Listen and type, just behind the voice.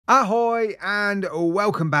Ahoy and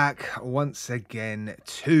welcome back once again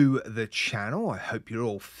to the channel. I hope you're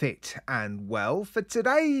all fit and well. For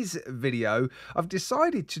today's video, I've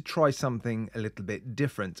decided to try something a little bit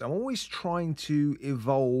different. I'm always trying to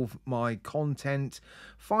evolve my content,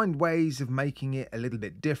 find ways of making it a little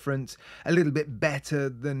bit different, a little bit better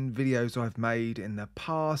than videos I've made in the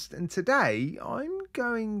past. And today I'm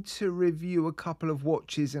going to review a couple of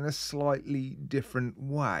watches in a slightly different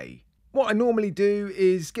way. What I normally do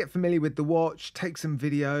is get familiar with the watch, take some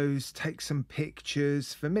videos, take some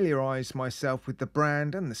pictures, familiarise myself with the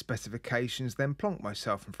brand and the specifications, then plonk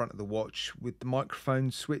myself in front of the watch with the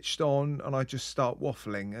microphone switched on and I just start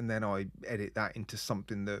waffling, and then I edit that into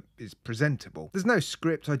something that is presentable. There's no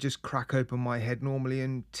script, I just crack open my head normally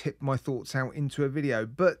and tip my thoughts out into a video.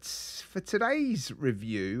 But for today's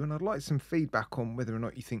review, and I'd like some feedback on whether or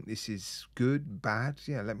not you think this is good, bad,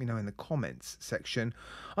 let me know in the comments section.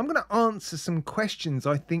 I'm going to answer some questions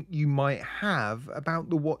I think you might have about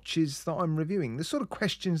the watches that I'm reviewing, the sort of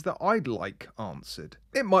questions that I'd like answered.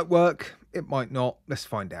 It might work, it might not. Let's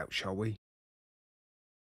find out, shall we?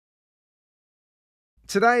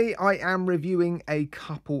 Today I am reviewing a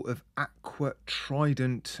couple of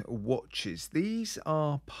Aquatrident watches. These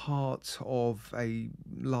are part of a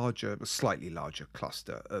slightly larger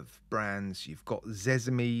cluster of brands. You've got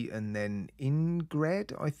Sesame and then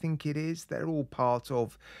Ingrid, I think it is. They're all part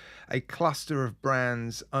of a cluster of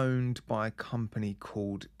brands owned by a company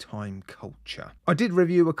called Time Culture. I did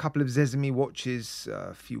review a couple of Sesame watches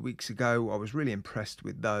a few weeks ago. I was really impressed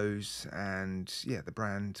with those, and yeah, the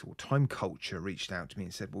brand or Time Culture reached out to me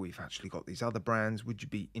and said, well, we've actually got these other brands, would you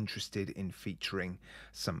be interested in featuring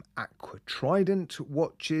some Aquatrident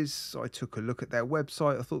watches? So I took a look at their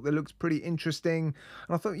website. I thought they looked pretty interesting,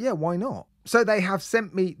 and I thought, yeah, why not? So they have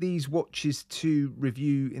sent me these watches to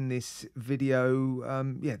review in this video.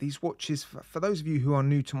 These watches, for those of you who are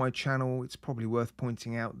new to my channel, it's probably worth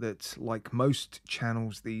pointing out that, like most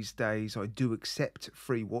channels these days, I do accept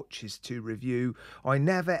free watches to review. I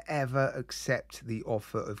never ever accept the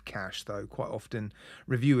offer of cash, though. Quite often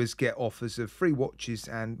reviewers get offers of free watches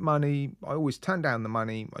and money. I always turn down the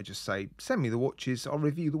money. I just say, send me the watches, I'll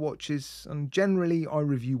review the watches, and generally I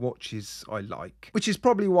review watches I like, which is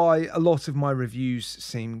probably why a lot of my reviews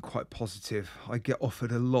seem quite positive. I get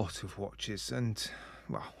offered a lot of watches, and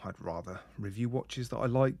well, I'd rather review watches that I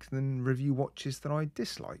like than review watches that I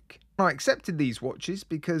dislike. I accepted these watches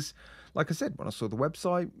because, like I said, when I saw the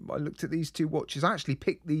website, I looked at these two watches. I actually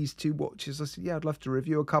picked these two watches. I said, yeah, I'd love to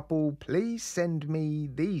review a couple. Please send me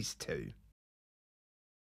these two.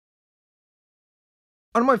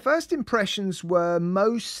 And my first impressions were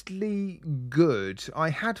mostly good. I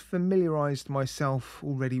had familiarised myself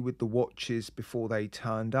already with the watches before they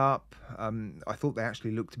turned up. I thought they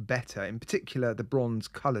actually looked better. In particular, the bronze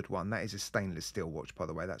coloured one. That is a stainless steel watch, by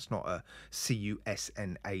the way. That's not a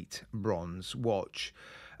CUSN8 bronze watch.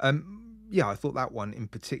 I thought that one in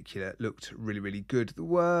particular looked really, really good. There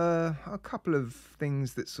were a couple of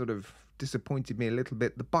things that sort of disappointed me a little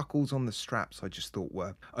bit. The buckles on the straps I just thought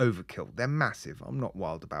were overkill. They're massive. I'm not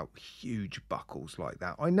wild about huge buckles like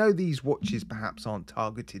that. I know these watches perhaps aren't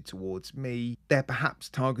targeted towards me. They're perhaps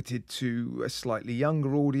targeted to a slightly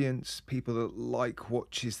younger audience, people that like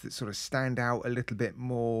watches that sort of stand out a little bit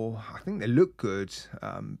more. I think they look good,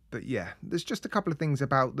 but yeah, there's just a couple of things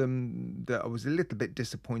about them that I was a little bit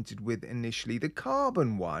disappointed with initially. The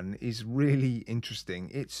carbon one is really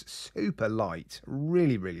interesting. It's super light,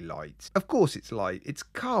 really, really light. Of course it's light, it's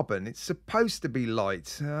carbon, it's supposed to be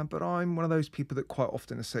light, but I'm one of those people that quite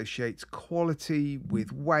often associates quality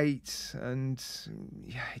with weight, and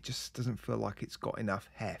yeah, it just doesn't feel like it's got enough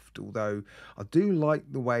heft, although I do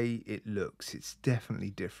like the way it looks. It's definitely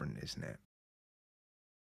different, isn't it?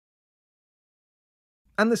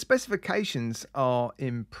 And the specifications are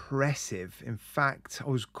impressive. In fact, I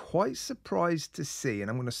was quite surprised to see,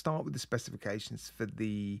 and I'm going to start with the specifications for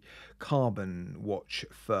the carbon watch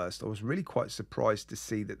first. I was really quite surprised to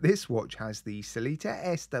see that this watch has the Sellita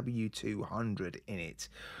SW200 in it.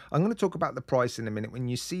 I'm going to talk about the price in a minute. When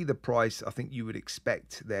you see the price, I think you would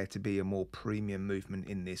expect there to be a more premium movement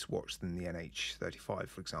in this watch than the NH35,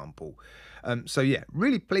 for example. So yeah,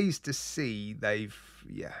 really pleased to see they've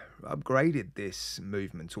upgraded this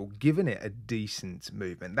movement, or given it a decent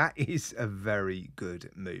movement. That is a very good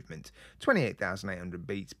movement. 28,800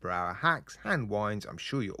 beats per hour, hacks, hand winds. I'm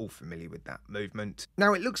sure you're all familiar with that movement.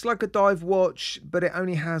 Now, it looks like a dive watch, but it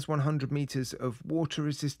only has 100 meters of water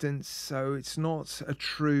resistance, so it's not a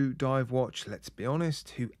true dive watch. Let's be honest,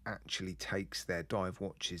 who actually takes their dive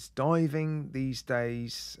watches diving these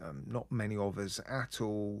days? Not many of us at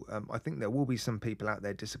all. I think there will be some people out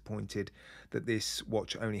there disappointed that this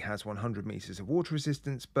watch only has 100 meters of water resistance.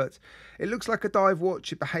 resistance, but it looks like a dive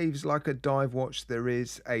watch. It behaves like a dive watch. There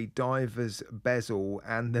is a diver's bezel,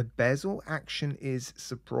 and the bezel action is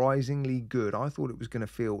surprisingly good. I thought it was going to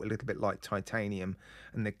feel a little bit like titanium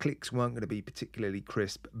and the clicks weren't going to be particularly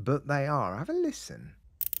crisp, but they are. Have a listen.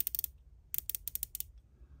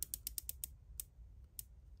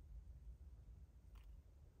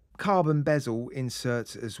 Carbon bezel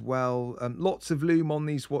insert as well. Lots of lume on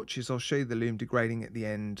these watches. I'll show you the lume degrading at the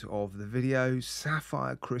end of the video.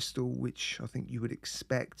 Sapphire crystal, which I think you would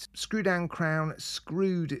expect. Screw down crown,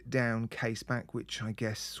 screwed down case back, which I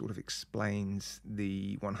guess sort of explains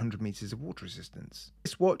the 100 meters of water resistance.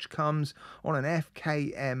 This watch comes on an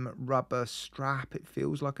FKM rubber strap. It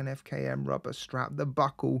feels like an FKM rubber strap. The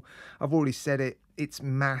buckle, I've already said it, it's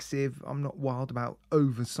massive. I'm not wild about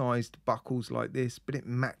oversized buckles like this, but it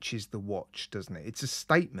matches the watch, doesn't it? It's a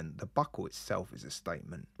statement. The buckle itself is a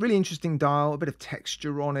statement. Really interesting dial, a bit of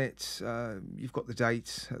texture on it. You've got the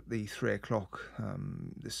date at the 3 o'clock.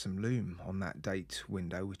 There's some lume on that date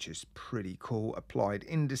window, which is pretty cool. Applied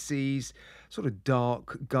indices, sort of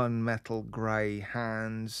dark gunmetal grey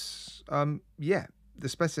hands. Yeah, the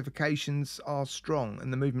specifications are strong,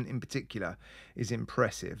 and the movement in particular is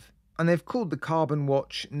impressive. And they've called the carbon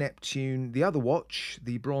watch Neptune. The other watch,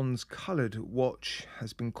 the bronze coloured watch,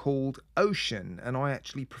 has been called Ocean, and I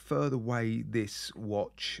actually prefer the way this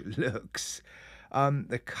watch looks.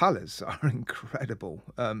 The colours are incredible.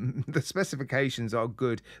 The specifications are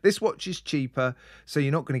good. This watch is cheaper, so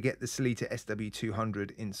you're not going to get the Sellita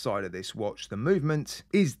SW200 inside of this watch. The movement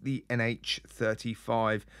is the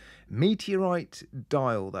NH35 meteorite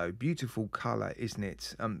dial, though. Beautiful colour, isn't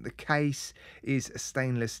it? The case is a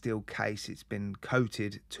stainless steel case. It's been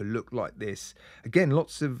coated to look like this. Again,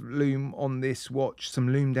 lots of lume on this watch.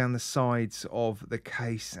 Some lume down the sides of the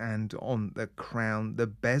case and on the crown. The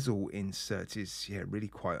bezel insert is, yeah, really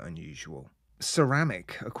quite unusual.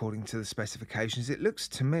 Ceramic, according to the specifications. It looks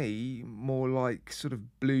to me more like sort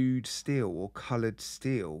of blued steel or coloured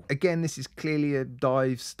steel. Again, this is clearly a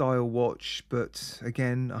dive style watch, but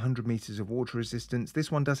again, 100 meters of water resistance.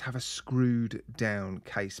 This one does have a screwed down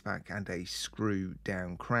case back and a screw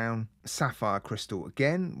down crown. Sapphire crystal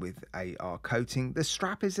again with AR coating. The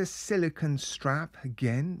strap is a silicone strap.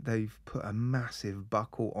 Again, they've put a massive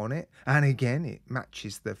buckle on it, and again it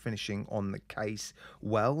matches the finishing on the case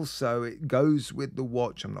well, so it goes with the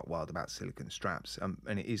watch. I'm not wild about silicone straps,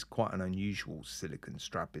 and it is quite an unusual silicone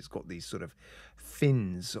strap. It's got these sort of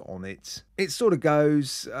fins on it. It sort of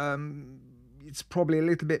goes, it's probably a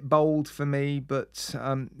little bit bold for me, but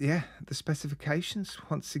yeah, the specifications,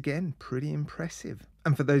 once again, pretty impressive.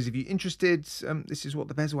 And for those of you interested, this is what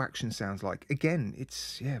the bezel action sounds like. Again,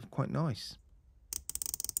 it's, yeah, quite nice.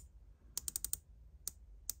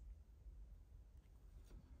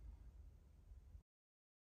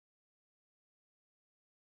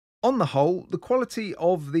 On the whole, the quality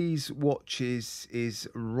of these watches is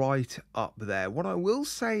right up there. What I will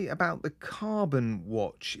say about the carbon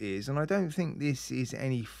watch is, and I don't think this is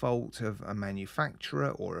any fault of a manufacturer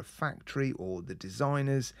or a factory or the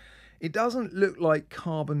designers, it doesn't look like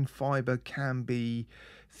carbon fibre can be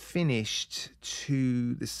finished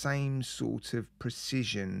to the same sort of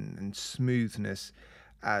precision and smoothness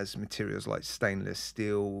as materials like stainless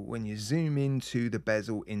steel. When you zoom into the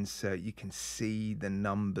bezel insert, you can see the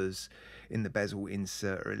numbers in the bezel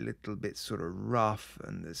insert are a little bit sort of rough,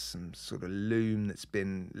 and there's some sort of lume that's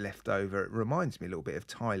been left over. It reminds me a little bit of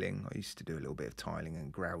tiling. I used to do a little bit of tiling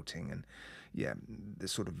and grouting, and yeah, the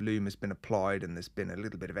sort of lume has been applied and there's been a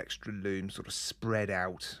little bit of extra lume sort of spread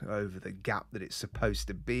out over the gap that it's supposed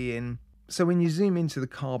to be in. So when you zoom into the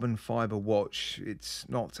carbon fibre watch, it's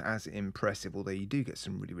not as impressive, although you do get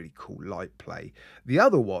some really, really cool light play. The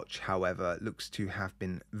other watch, however, looks to have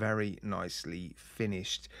been very nicely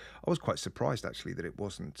finished. I was quite surprised, actually, that it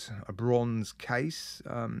wasn't a bronze case.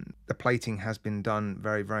 The plating has been done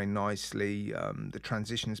very, very nicely. The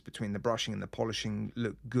transitions between the brushing and the polishing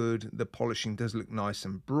look good. The polishing does look nice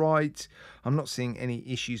and bright. I'm not seeing any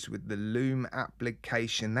issues with the lume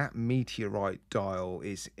application. That meteorite dial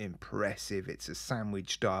is impressive. It's a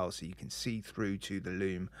sandwich dial, so you can see through to the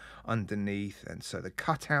lume underneath, and so the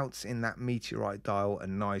cutouts in that meteorite dial are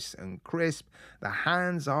nice and crisp. The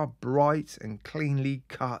hands are bright and cleanly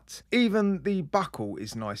cut. Even the buckle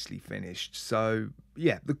is nicely finished, so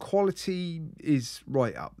yeah, the quality is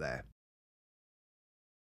right up there.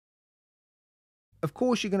 Of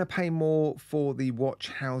course, you're going to pay more for the watch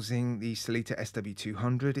housing the Sellita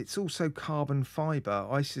SW200. It's also carbon fibre.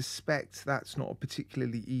 I suspect that's not a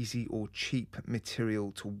particularly easy or cheap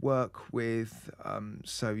material to work with.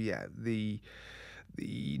 So yeah, the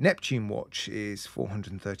The Neptune watch is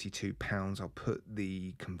 £432. I'll put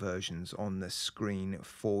the conversions on the screen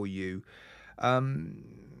for you. Um,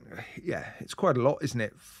 yeah, it's quite a lot, isn't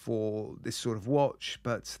it, for this sort of watch,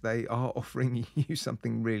 but they are offering you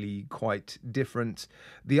something really quite different.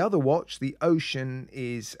 The other watch, the Ocean,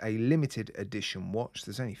 is a limited edition watch.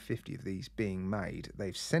 There's only 50 of these being made.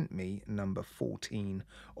 They've sent me number 14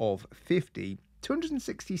 of 50.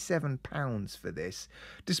 £267 for this.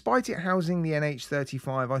 Despite it housing the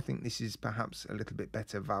NH35, I think this is perhaps a little bit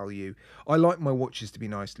better value. I like my watches to be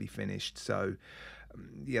nicely finished, so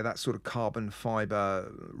yeah, that sort of carbon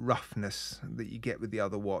fibre roughness that you get with the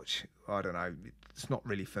other watch, I don't know, it's not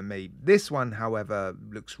really for me. This one, however,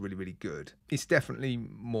 looks really, really good. It's definitely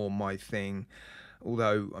more my thing,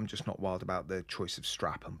 although I'm just not wild about the choice of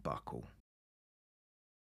strap and buckle.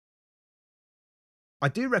 I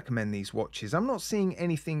do recommend these watches. I'm not seeing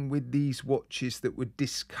anything with these watches that would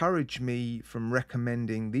discourage me from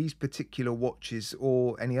recommending these particular watches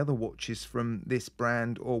or any other watches from this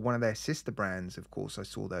brand or one of their sister brands. Of course, I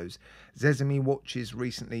saw those Sesame watches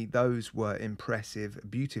recently. Those were impressive,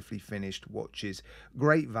 beautifully finished watches.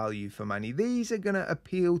 Great value for money. These are going to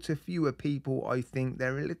appeal to fewer people, I think.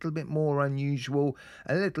 They're a little bit more unusual,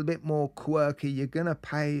 a little bit more quirky. You're going to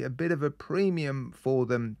pay a bit of a premium for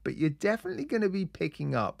them, but you're definitely going to be picking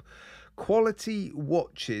up quality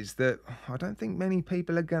watches that I don't think many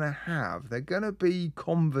people are going to have. They're going to be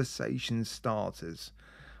conversation starters,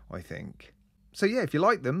 I think. So yeah, if you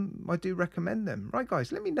like them, I do recommend them. Right,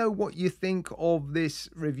 guys, let me know what you think of this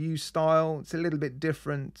review style. It's a little bit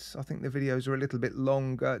different. I think the videos are a little bit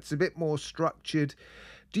longer. It's a bit more structured.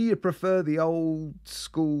 Do you prefer the old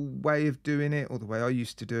school way of doing it or the way I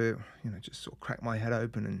used to do it? You know, just sort of crack my head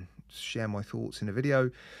open and share my thoughts in a video.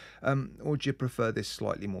 Or do you prefer this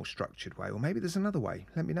slightly more structured way? Or maybe there's another way.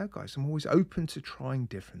 Let me know, guys. I'm always open to trying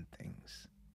different things.